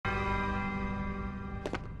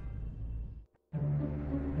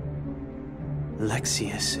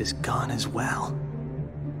Lexius is gone as well.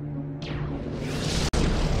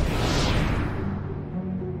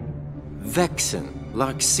 Vexen,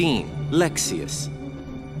 Larxene, Lexius.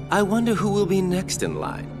 I wonder who will be next in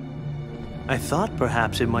line. I thought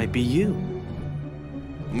perhaps it might be you.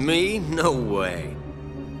 Me? No way.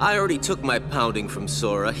 I already took my pounding from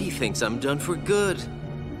Sora. He thinks I'm done for good.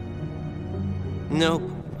 Nope.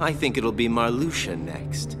 I think it'll be Marluxia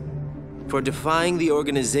next. For defying the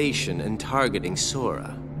organization and targeting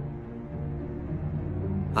Sora.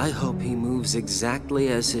 I hope he moves exactly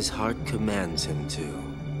as his heart commands him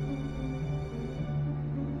to.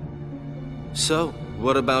 So,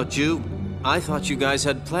 what about you? I thought you guys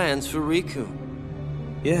had plans for Riku.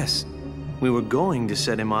 Yes, we were going to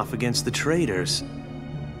set him off against the traitors.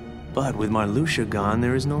 But with Marluxia gone,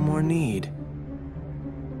 there is no more need.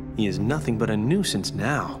 He is nothing but a nuisance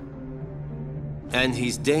now. And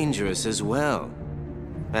he's dangerous as well.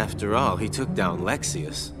 After all, he took down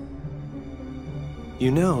Lexius.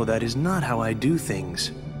 You know, that is not how I do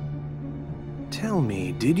things. Tell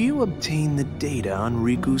me, did you obtain the data on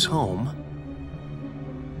Riku's home?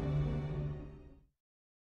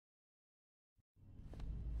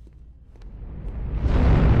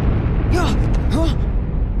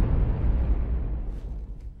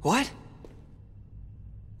 What?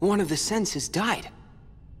 One of the senses died.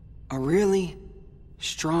 A really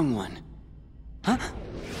strong one. Huh?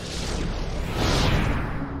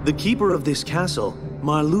 The keeper of this castle,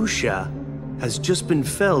 Marluxia, has just been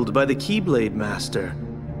felled by the Keyblade Master.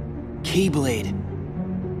 Keyblade.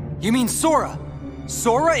 You mean Sora?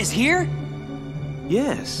 Sora is here?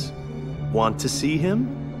 Yes. Want to see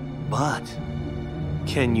him? But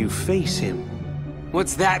can you face him?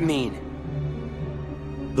 What's that mean?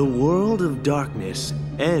 The world of darkness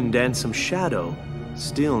and Ansem Shadow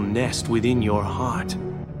still nest within your heart.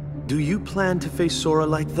 Do you plan to face Sora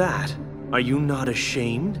like that? Are you not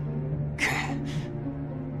ashamed?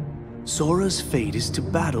 Sora's fate is to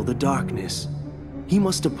battle the darkness. He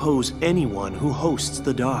must oppose anyone who hosts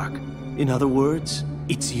the dark. In other words,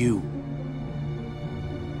 it's you.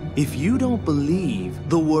 If you don't believe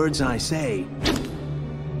the words I say,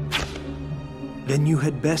 then you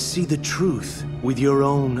had best see the truth with your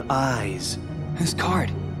own eyes. This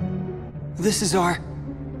card. This is our...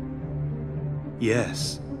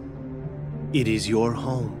 Yes. It is your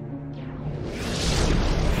home.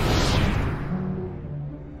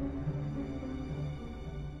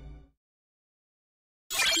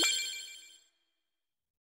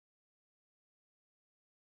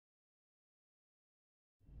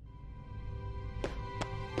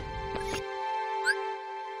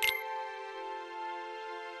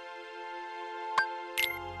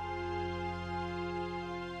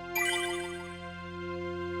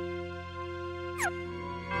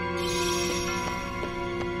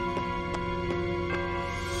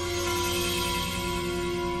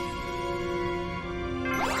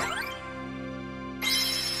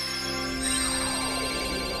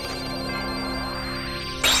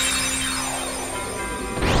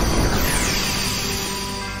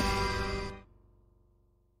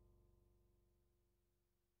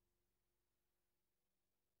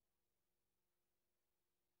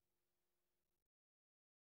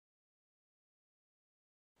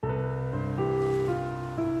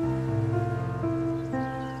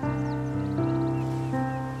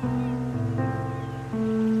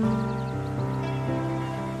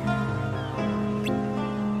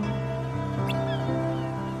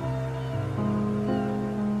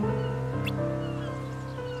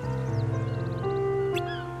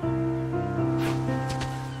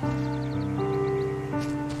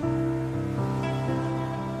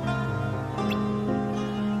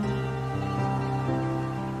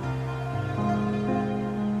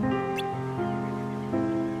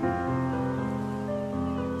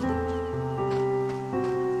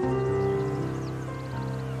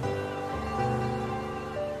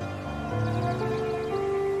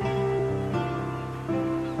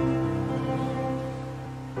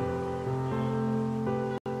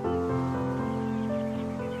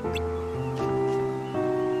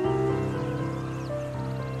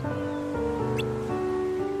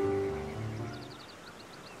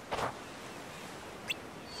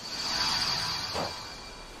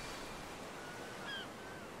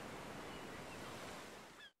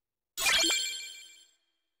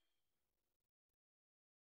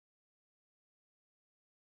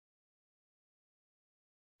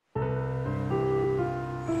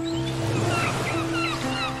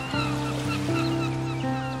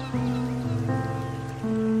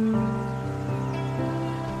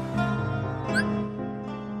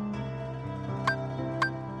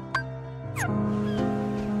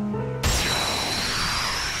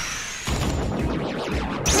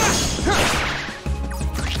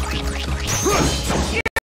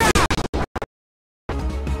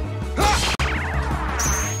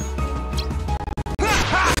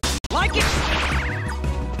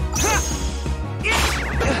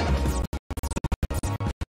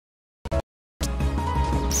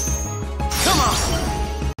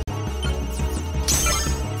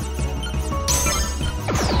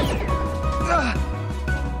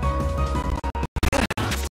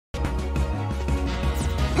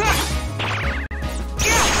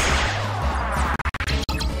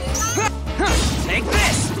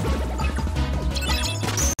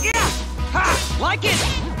 Like it!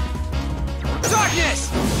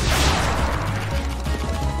 Darkness!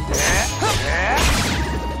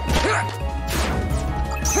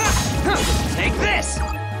 Take this!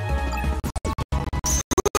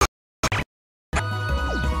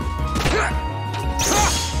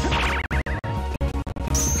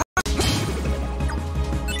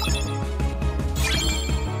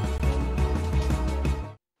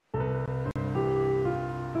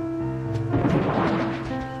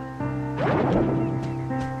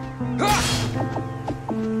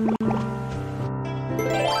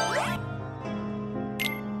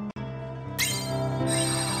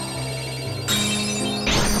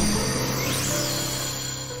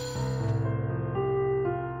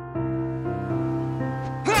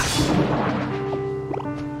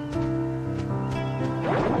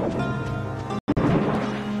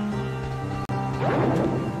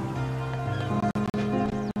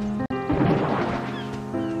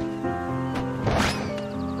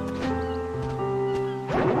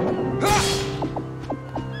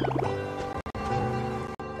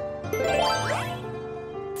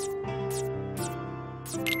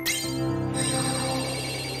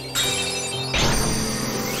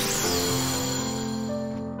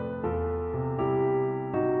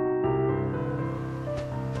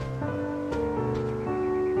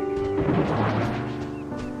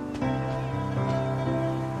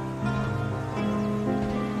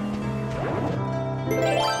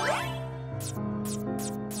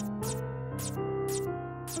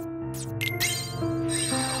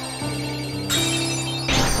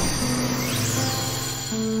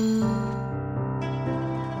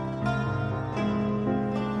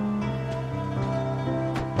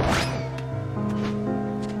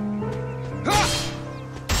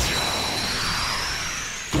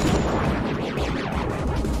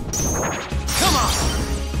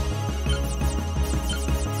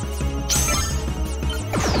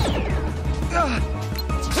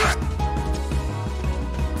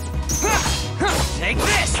 Take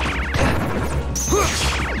this!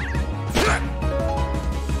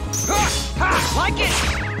 Like it!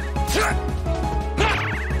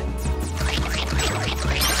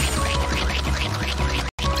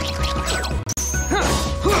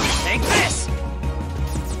 Take this!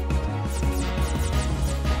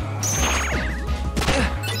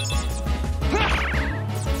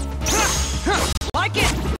 Like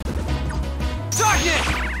it!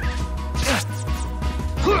 Darkness!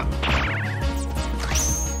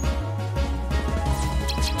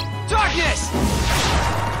 Darkness!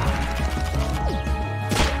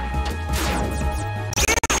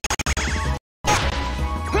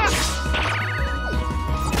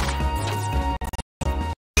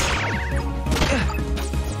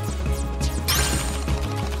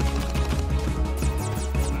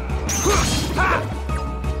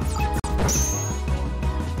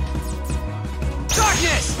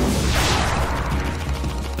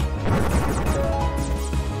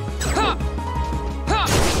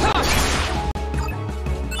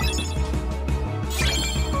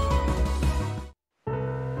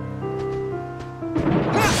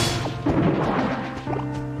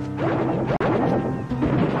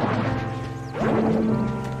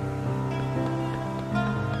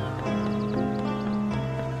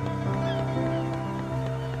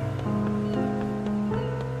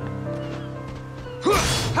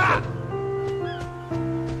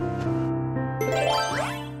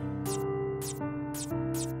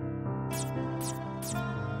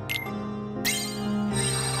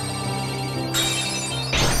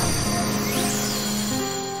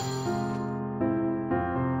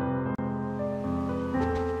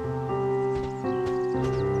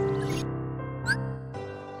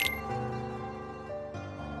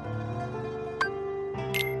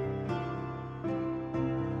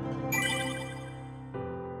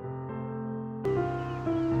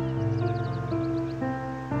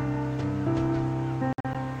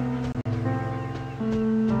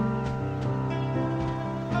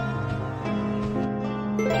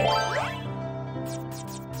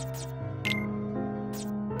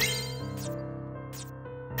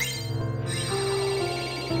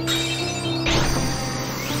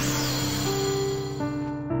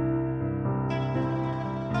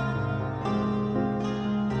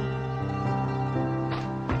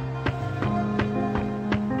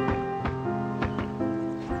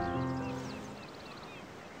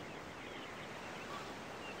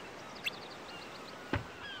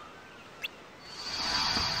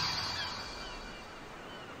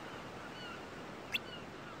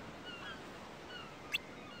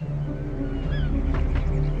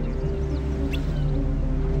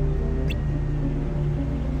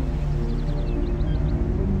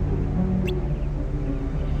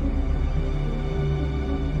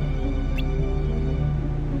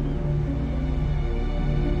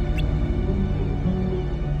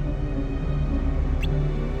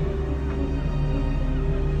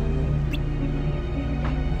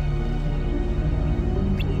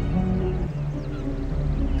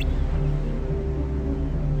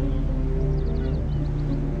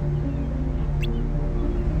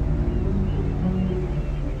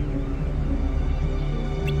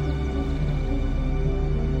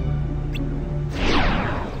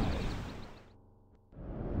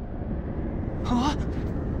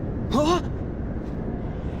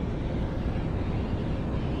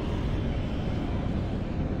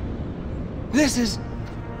 This is...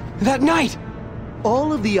 that night!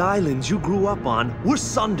 All of the islands you grew up on were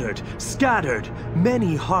sundered, scattered.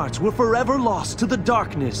 Many hearts were forever lost to the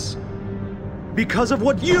darkness. Because of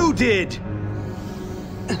what you did!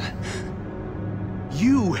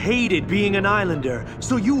 You hated being an islander,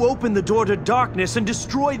 so you opened the door to darkness and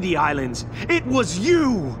destroyed the islands. It was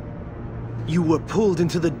you! You were pulled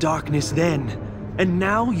into the darkness then, and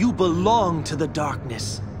now you belong to the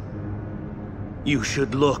darkness. You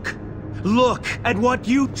should look. Look at what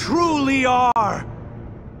you truly are!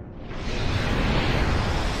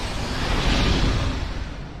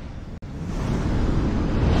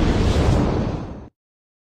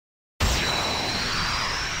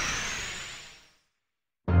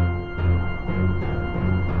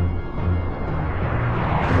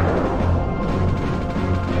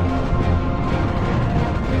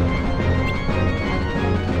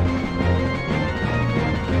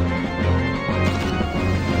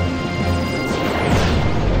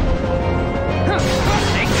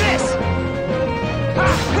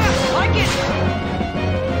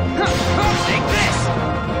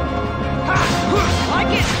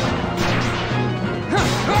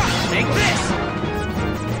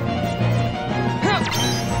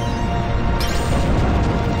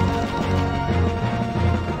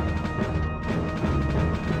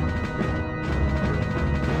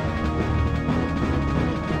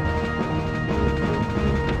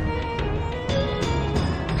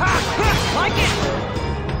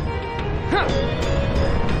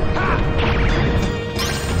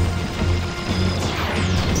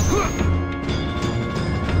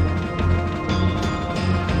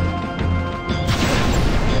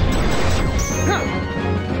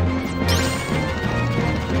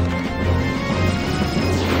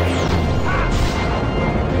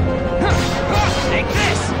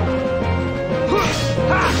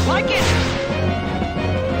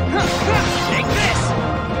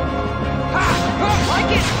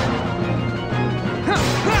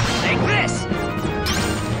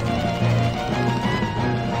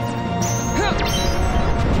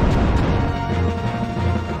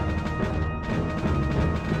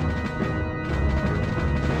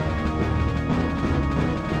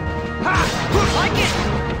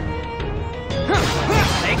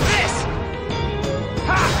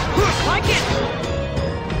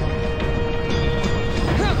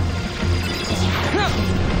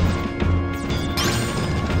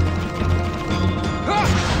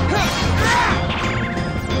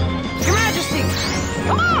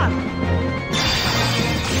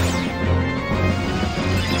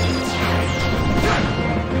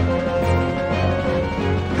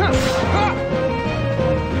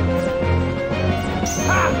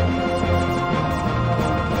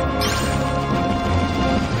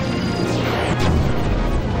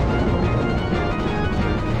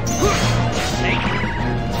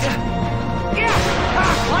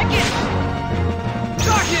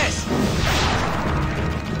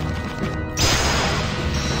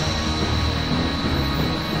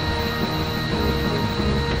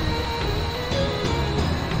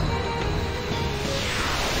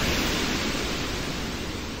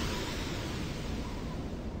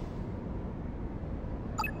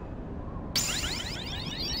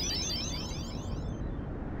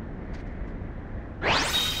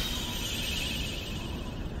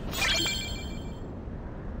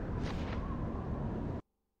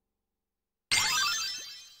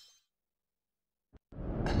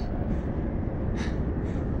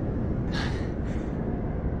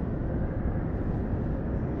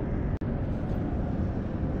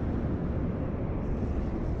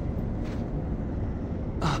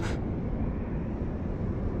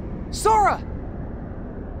 Sora!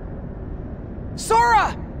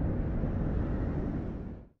 Sora!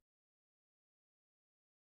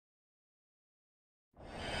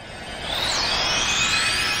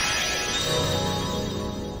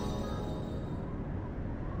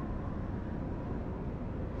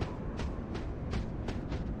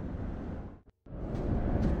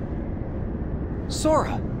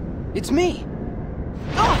 Sora, it's me.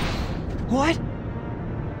 Oh! What?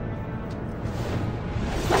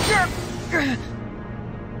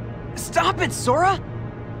 Stop it, Sora!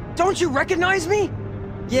 Don't you recognize me?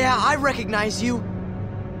 Yeah, I recognize you.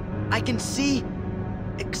 I can see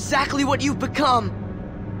exactly what you've become.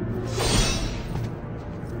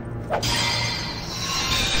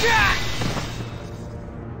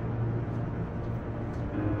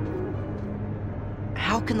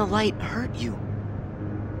 How can the light hurt you?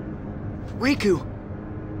 Riku,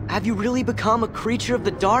 have you really become a creature of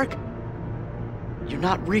the dark? You're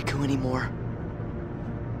not Riku anymore.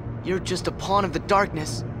 You're just a pawn of the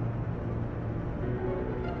darkness.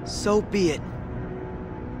 So be it.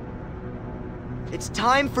 It's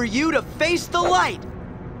time for you to face the light!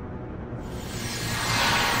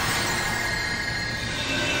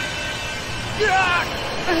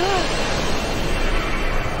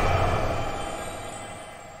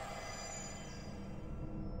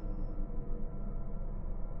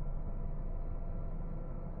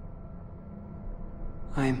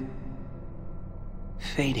 I'm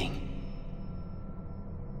fading.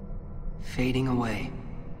 Fading away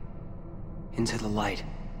into the light.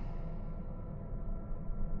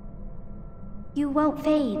 You won't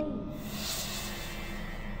fade.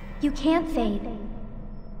 You can't fade.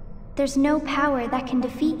 There's no power that can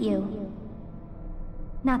defeat you.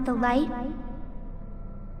 Not the light,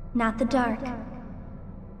 not the dark.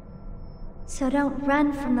 So don't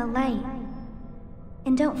run from the light,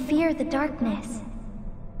 and don't fear the darkness,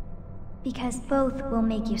 because both will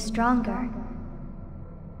make you stronger.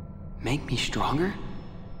 Make me stronger?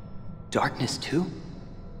 Darkness too?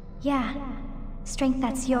 Yeah, strength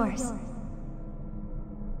that's yours.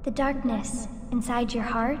 The darkness inside your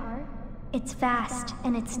heart, it's vast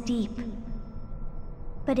and it's deep.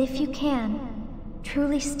 But if you can,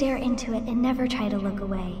 truly stare into it and never try to look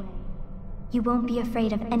away, you won't be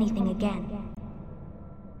afraid of anything again.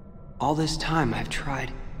 All this time I've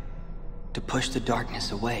tried to push the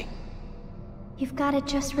darkness away. You've got to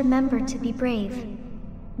just remember to be brave.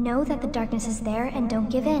 Know that the darkness is there and don't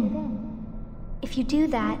give in. If you do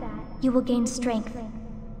that, you will gain strength.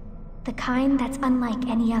 The kind that's unlike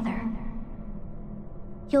any other.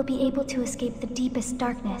 You'll be able to escape the deepest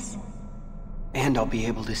darkness. And I'll be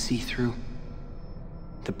able to see through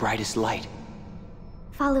the brightest light.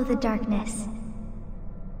 Follow the darkness.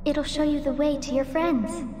 It'll show you the way to your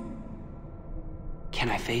friends. Can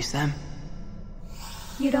I face them?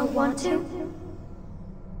 You don't want to?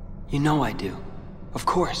 You know I do. Of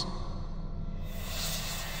course.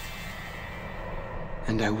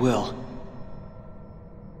 And I will.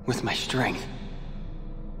 With my strength.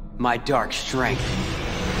 My dark strength.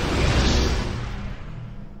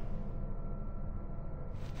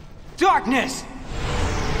 Darkness!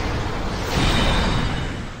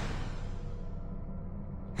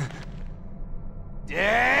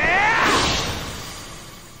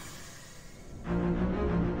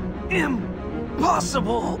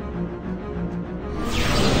 Impossible!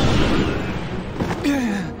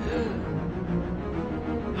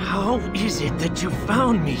 How is it that you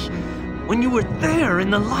found me when you were there in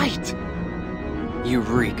the light? You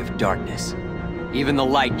reek of darkness. Even the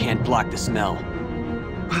light can't block the smell.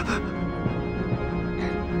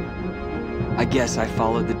 I guess I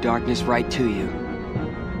followed the darkness right to you.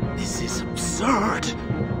 This is absurd.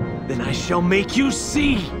 Then I shall make you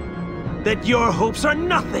see that your hopes are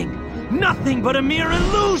nothing but a mere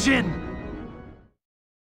illusion!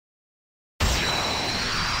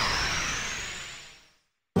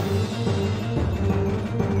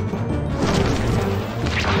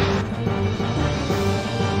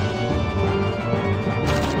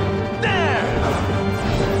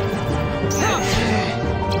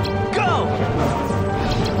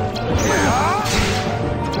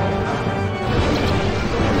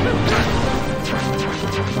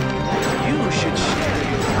 You should share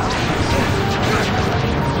your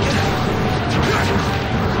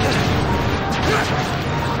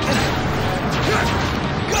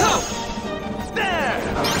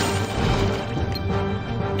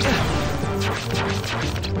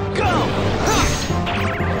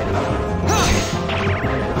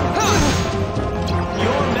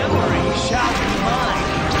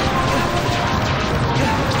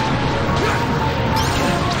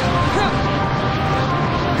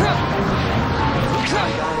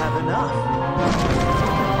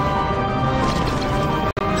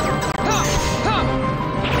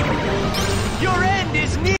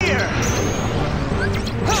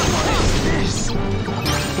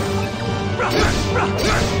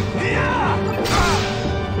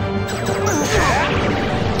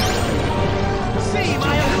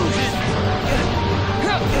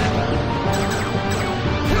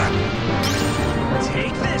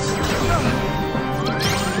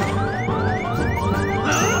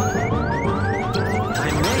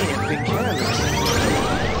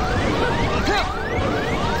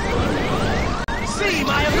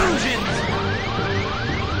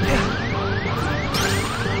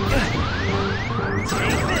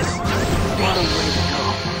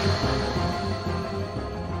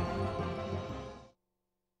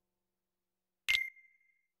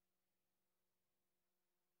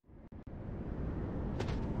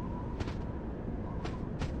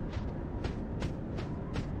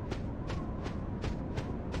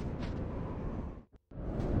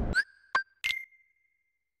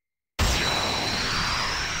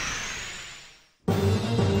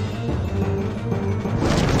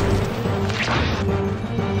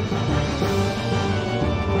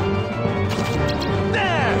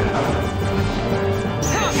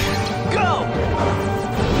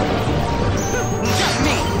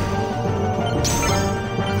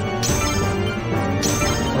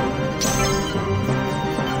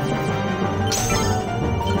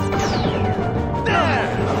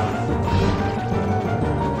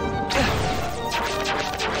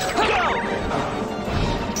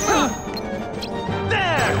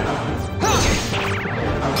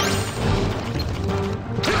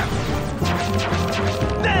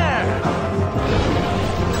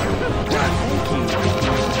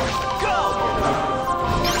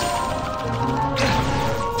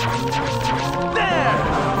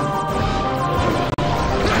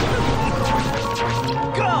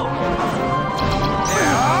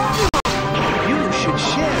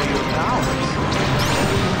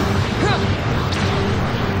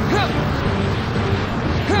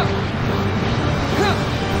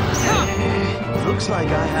like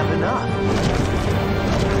I have enough.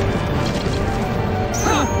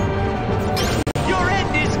 Your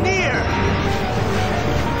end is near!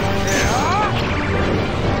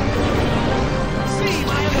 See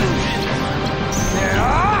my illusion!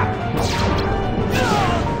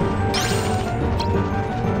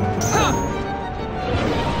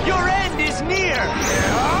 Your end is near!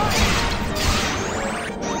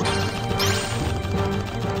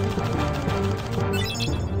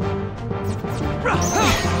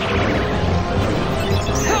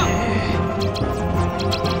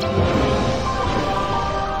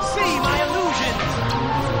 See my illusion!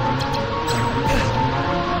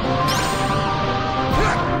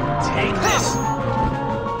 Take this!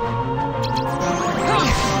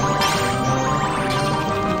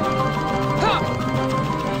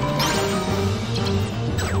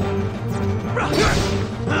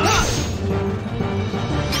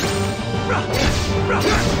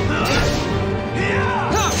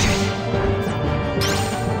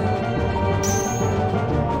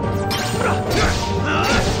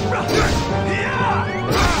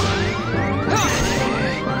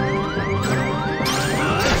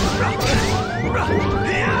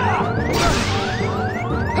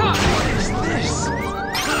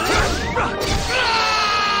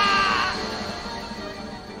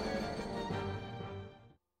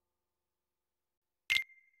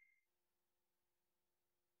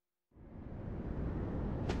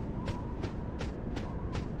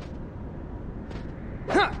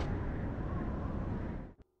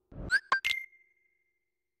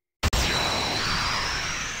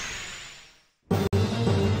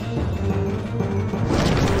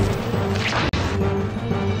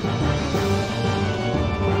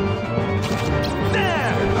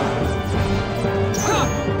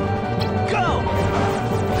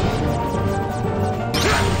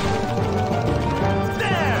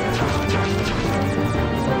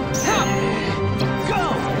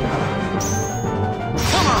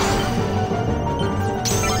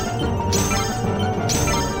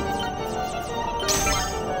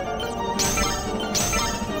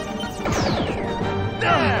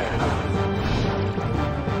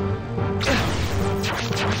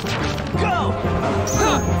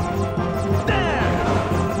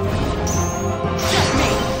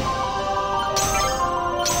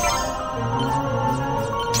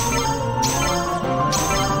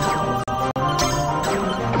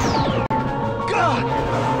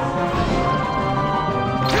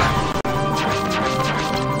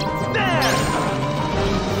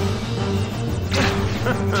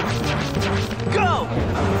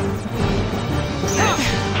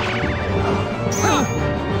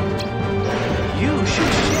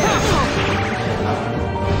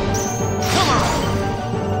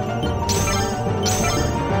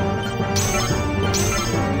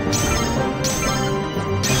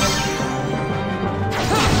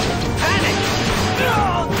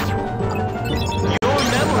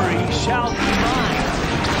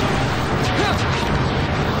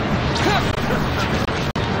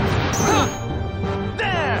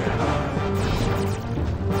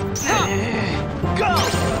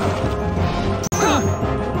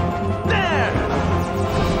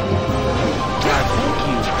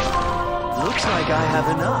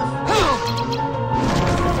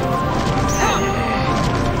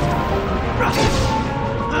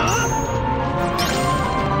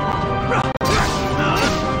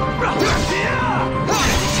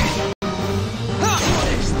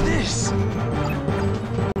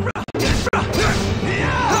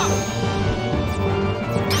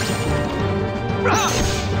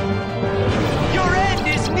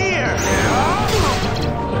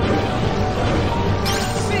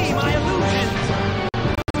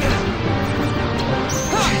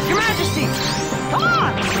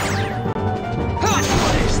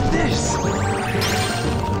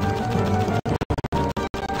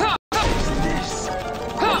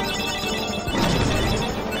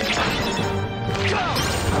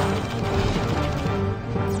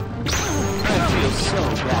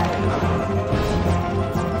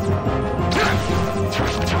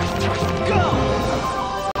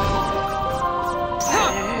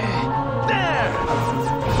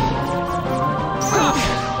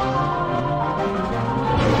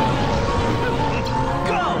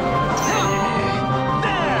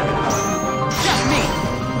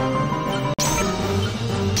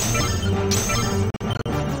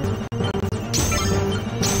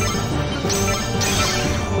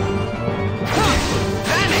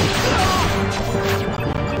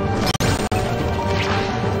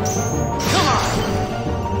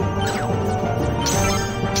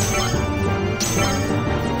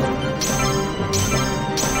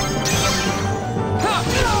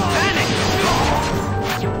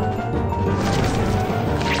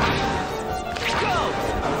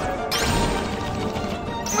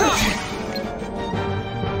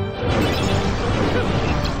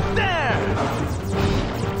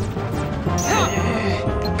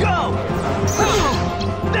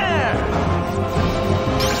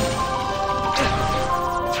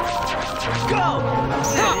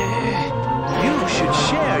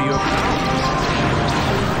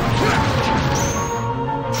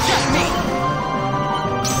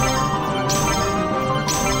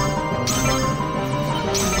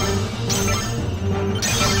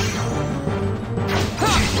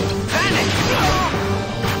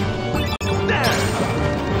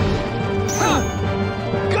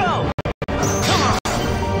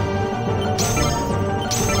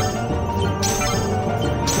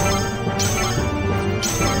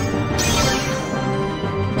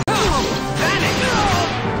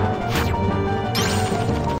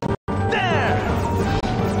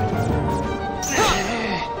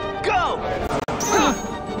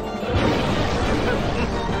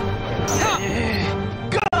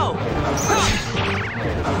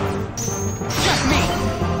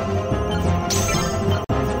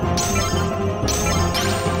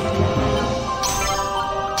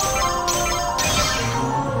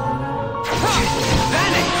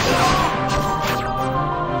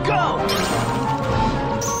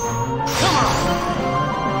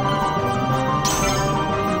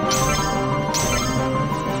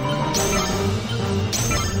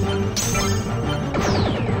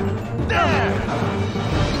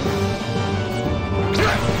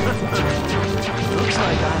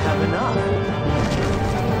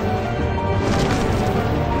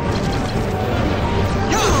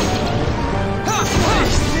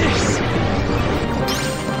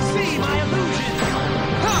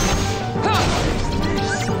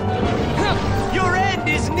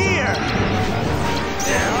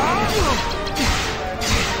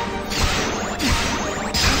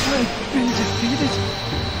 I've been defeated.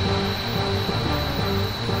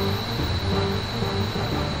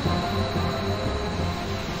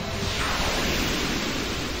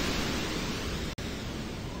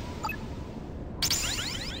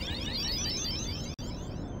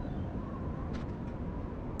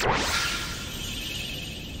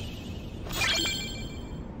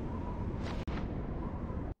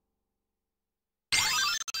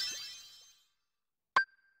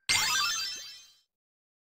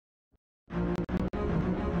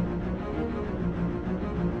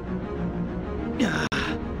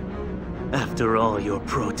 After all your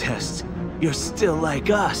protests, you're still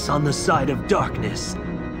like us on the side of darkness.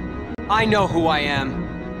 I know who I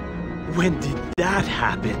am. When did that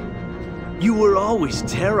happen? You were always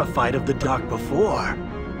terrified of the dark before.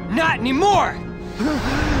 Not anymore!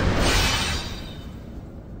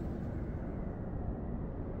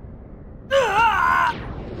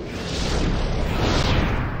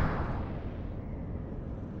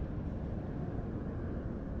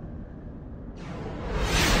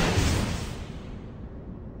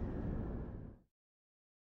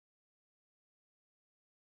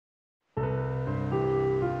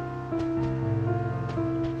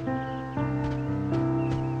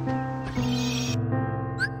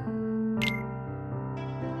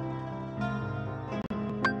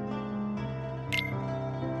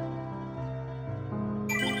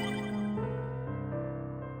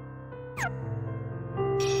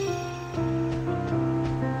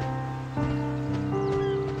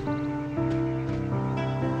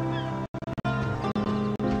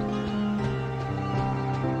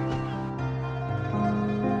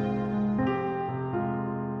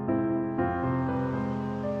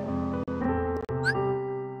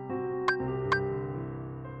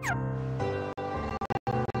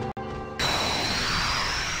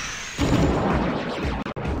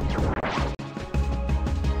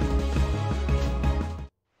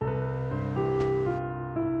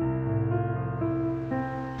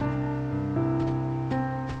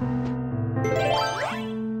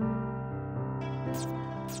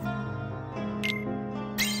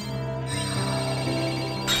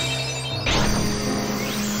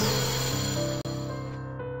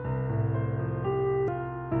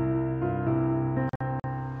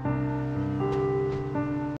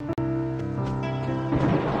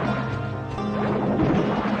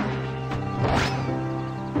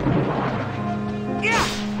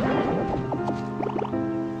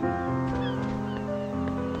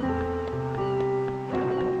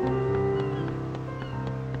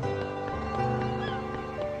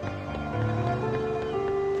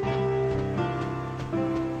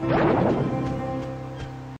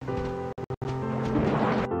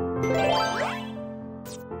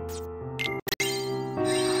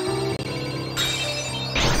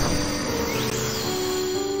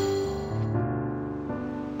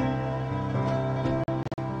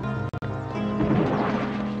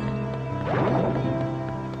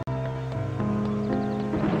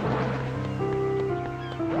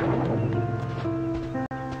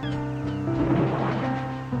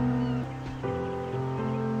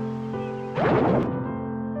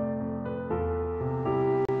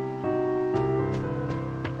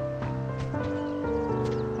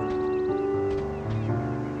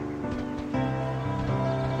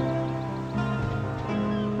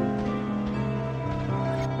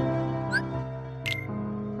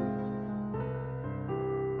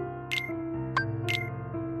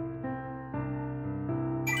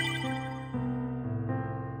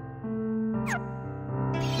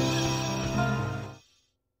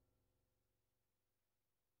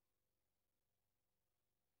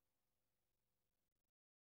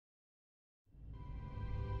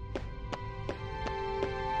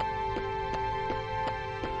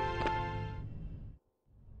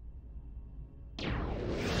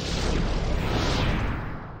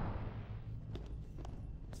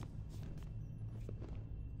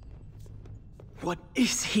 What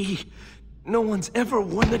is he? No one's ever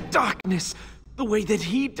won the darkness the way that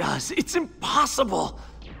he does. It's impossible.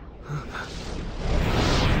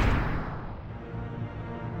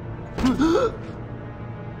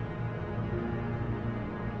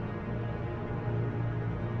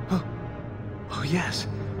 Oh yes,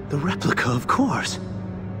 the replica, of course.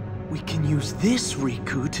 We can use this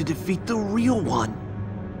Riku to defeat the real one.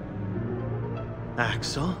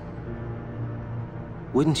 Axel?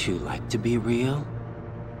 Wouldn't you like to be real?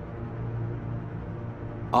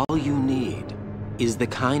 All you need is the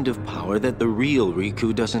kind of power that the real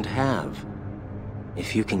Riku doesn't have.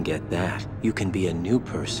 If you can get that, you can be a new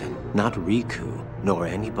person, not Riku, nor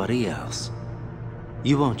anybody else.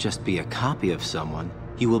 You won't just be a copy of someone,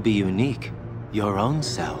 you will be unique, your own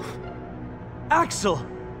self. Axel!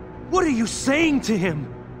 What are you saying to him?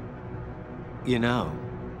 You know,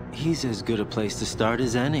 he's as good a place to start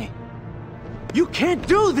as any. You can't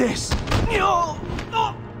do this!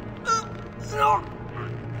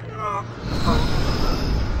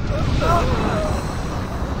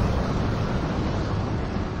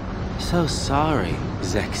 So sorry,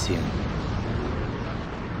 Zexion.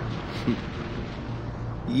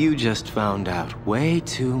 You just found out way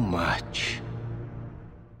too much.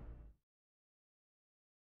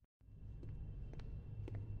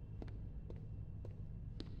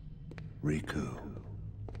 Riku.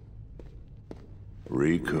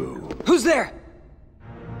 Riku. Who's there?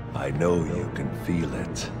 I know you can feel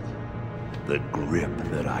it. The grip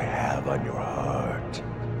that I have on your heart.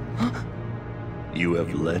 Huh? You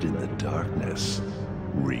have led in the darkness,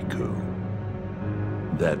 Riku.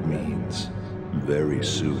 That means very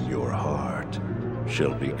soon your heart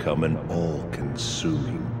shall become an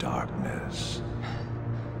all-consuming darkness.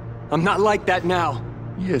 I'm not like that now.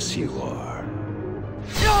 Yes, you are.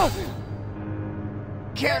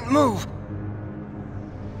 Can't move.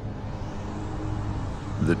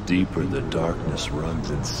 The deeper the darkness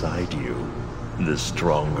runs inside you, the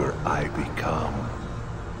stronger I become.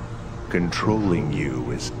 Controlling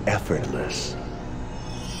you is effortless.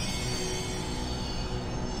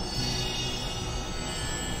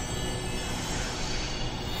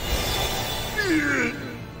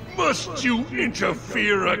 Must you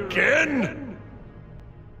interfere again?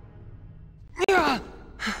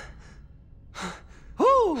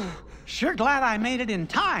 Ooh, sure glad I made it in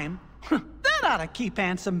time. That ought to keep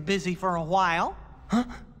Ansem busy for a while. Huh?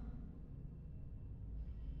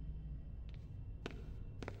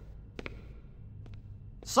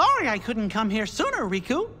 Sorry I couldn't come here sooner,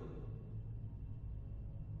 Riku.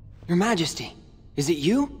 Your Majesty, is it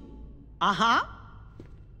you? Uh-huh.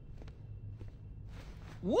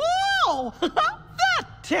 Whoa!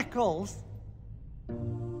 That tickles!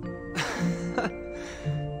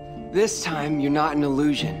 This time, you're not an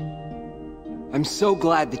illusion. I'm so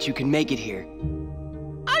glad that you can make it here.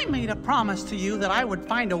 I made a promise to you that I would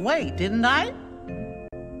find a way, didn't I?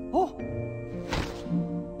 Oh.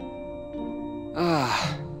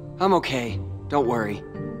 I'm okay. Don't worry.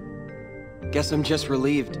 Guess I'm just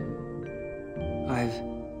relieved.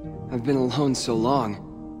 I've been alone so long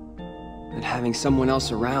that having someone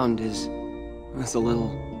else around is a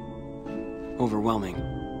little overwhelming.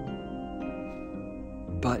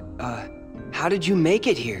 But, how did you make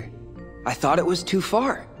it here? I thought it was too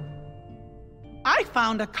far. I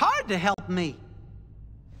found a card to help me.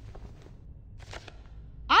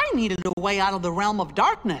 I needed a way out of the realm of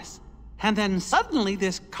darkness, and then suddenly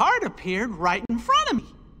this card appeared right in front of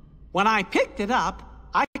me. When I picked it up,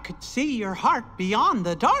 I could see your heart beyond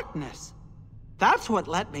the darkness. That's what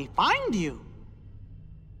let me find you.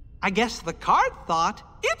 I guess the card thought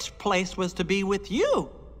its place was to be with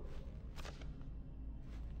you.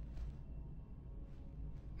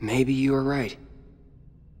 Maybe you were right.